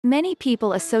Many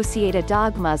people associate a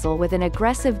dog muzzle with an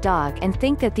aggressive dog and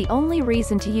think that the only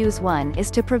reason to use one is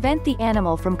to prevent the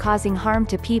animal from causing harm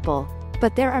to people,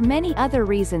 but there are many other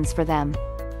reasons for them.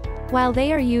 While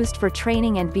they are used for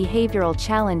training and behavioral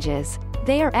challenges,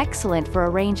 they are excellent for a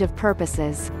range of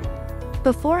purposes.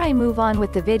 Before I move on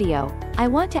with the video, I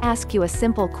want to ask you a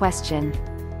simple question.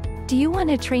 Do you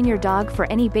want to train your dog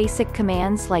for any basic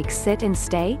commands like sit and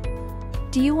stay?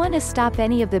 Do you want to stop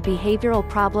any of the behavioral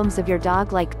problems of your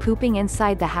dog like pooping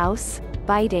inside the house,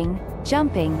 biting,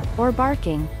 jumping, or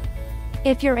barking?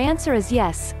 If your answer is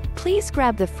yes, please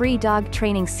grab the free Dog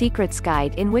Training Secrets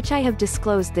Guide in which I have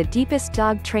disclosed the deepest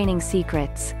dog training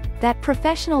secrets that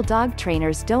professional dog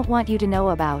trainers don't want you to know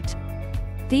about.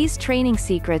 These training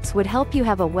secrets would help you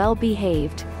have a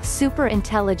well-behaved, super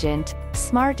intelligent,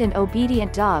 smart and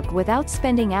obedient dog without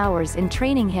spending hours in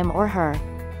training him or her.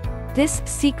 This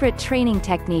secret training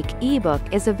technique ebook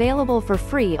is available for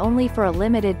free only for a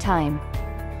limited time.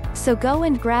 So go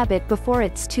and grab it before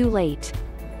it's too late.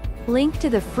 Link to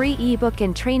the free ebook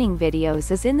and training videos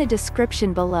is in the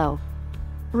description below.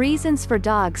 Reasons for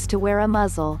dogs to wear a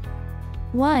muzzle.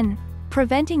 1.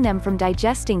 Preventing them from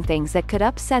digesting things that could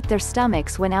upset their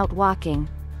stomachs when out walking.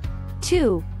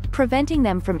 2. Preventing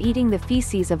them from eating the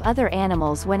feces of other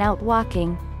animals when out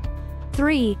walking.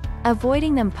 3.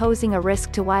 Avoiding them posing a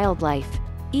risk to wildlife,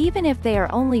 even if they are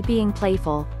only being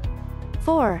playful.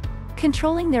 4.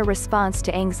 Controlling their response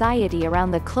to anxiety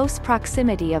around the close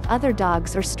proximity of other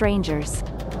dogs or strangers.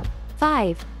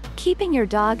 5. Keeping your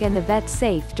dog and the vet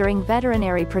safe during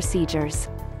veterinary procedures.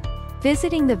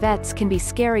 Visiting the vets can be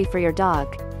scary for your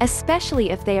dog, especially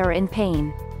if they are in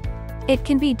pain. It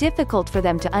can be difficult for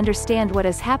them to understand what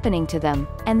is happening to them,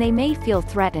 and they may feel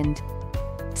threatened.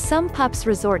 Some pups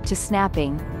resort to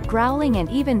snapping, growling and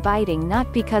even biting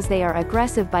not because they are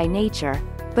aggressive by nature,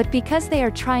 but because they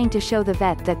are trying to show the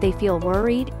vet that they feel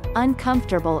worried,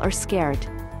 uncomfortable or scared.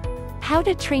 How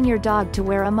to train your dog to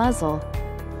wear a muzzle.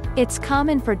 It's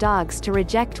common for dogs to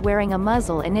reject wearing a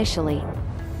muzzle initially.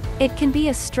 It can be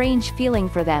a strange feeling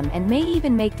for them and may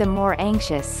even make them more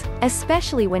anxious,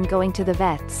 especially when going to the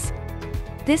vets.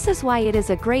 This is why it is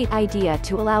a great idea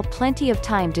to allow plenty of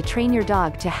time to train your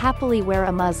dog to happily wear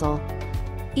a muzzle.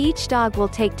 Each dog will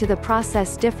take to the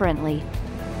process differently.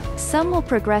 Some will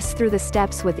progress through the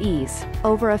steps with ease,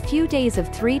 over a few days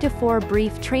of 3 to 4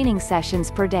 brief training sessions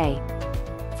per day.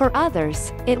 For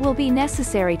others, it will be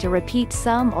necessary to repeat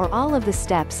some or all of the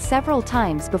steps several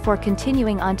times before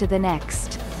continuing on to the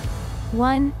next.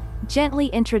 1. Gently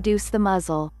introduce the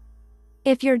muzzle.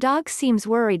 If your dog seems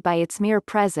worried by its mere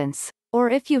presence, or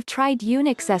if you've tried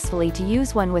unsuccessfully to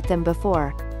use one with them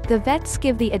before, the vets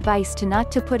give the advice to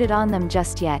not to put it on them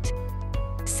just yet.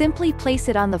 Simply place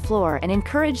it on the floor and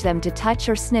encourage them to touch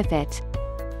or sniff it.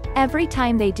 Every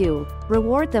time they do,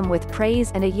 reward them with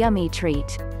praise and a yummy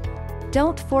treat.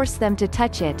 Don't force them to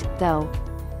touch it, though.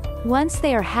 Once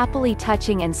they are happily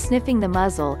touching and sniffing the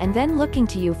muzzle and then looking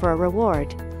to you for a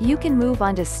reward, you can move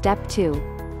on to step 2.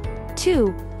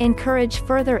 2. Encourage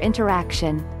further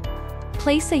interaction.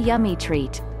 Place a yummy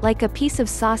treat, like a piece of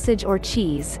sausage or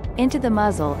cheese, into the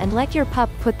muzzle and let your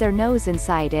pup put their nose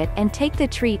inside it and take the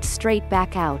treat straight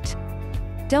back out.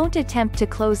 Don't attempt to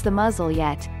close the muzzle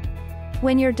yet.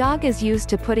 When your dog is used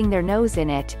to putting their nose in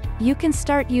it, you can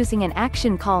start using an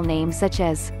action call name such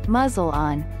as, muzzle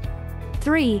on.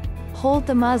 3. Hold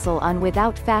the muzzle on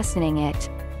without fastening it.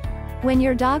 When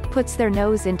your dog puts their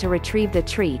nose in to retrieve the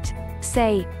treat,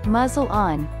 say, muzzle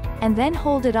on, and then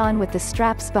hold it on with the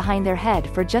straps behind their head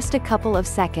for just a couple of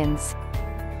seconds.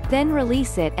 Then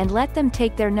release it and let them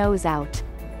take their nose out.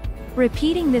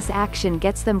 Repeating this action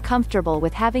gets them comfortable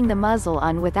with having the muzzle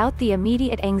on without the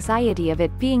immediate anxiety of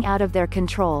it being out of their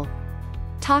control.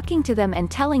 Talking to them and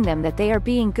telling them that they are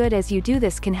being good as you do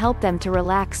this can help them to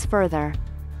relax further.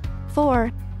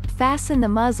 4. Fasten the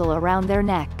muzzle around their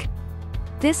neck.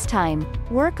 This time,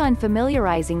 work on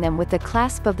familiarizing them with the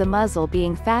clasp of the muzzle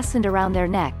being fastened around their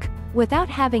neck, without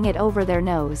having it over their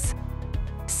nose.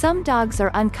 Some dogs are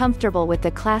uncomfortable with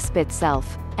the clasp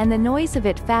itself, and the noise of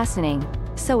it fastening,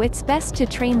 so it's best to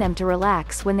train them to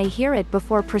relax when they hear it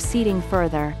before proceeding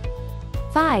further.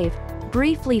 5.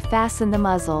 Briefly fasten the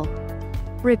muzzle.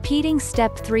 Repeating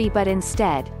step 3 but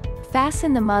instead,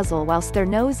 fasten the muzzle whilst their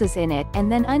nose is in it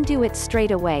and then undo it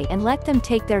straight away and let them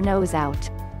take their nose out.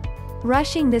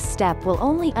 Rushing this step will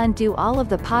only undo all of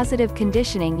the positive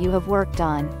conditioning you have worked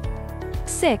on.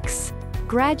 6.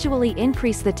 Gradually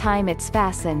increase the time it's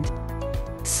fastened.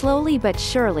 Slowly but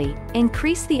surely,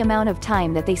 increase the amount of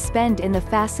time that they spend in the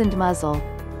fastened muzzle.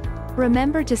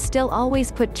 Remember to still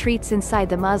always put treats inside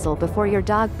the muzzle before your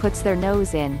dog puts their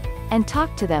nose in, and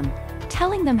talk to them,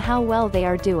 telling them how well they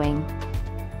are doing.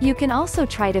 You can also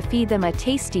try to feed them a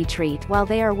tasty treat while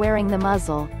they are wearing the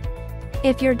muzzle.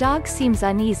 If your dog seems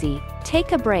uneasy,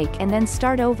 take a break and then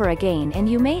start over again, and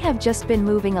you may have just been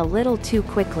moving a little too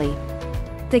quickly.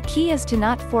 The key is to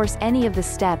not force any of the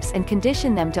steps and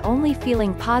condition them to only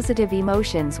feeling positive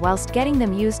emotions whilst getting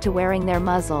them used to wearing their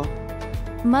muzzle.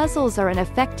 Muzzles are an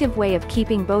effective way of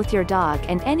keeping both your dog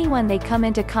and anyone they come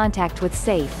into contact with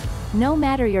safe, no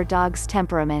matter your dog's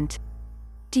temperament.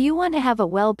 Do you want to have a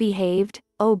well-behaved,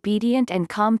 obedient and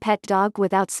calm pet dog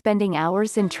without spending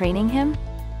hours in training him?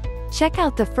 Check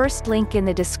out the first link in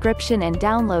the description and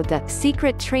download the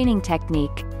Secret Training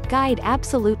Technique guide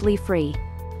absolutely free.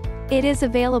 It is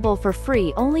available for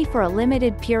free only for a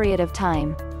limited period of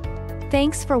time.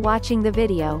 Thanks for watching the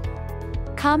video.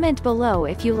 Comment below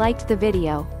if you liked the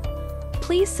video.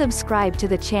 Please subscribe to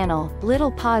the channel,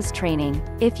 Little Paws Training,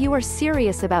 if you are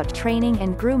serious about training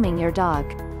and grooming your dog.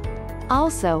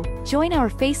 Also, join our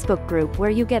Facebook group where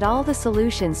you get all the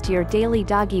solutions to your daily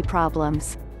doggy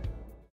problems.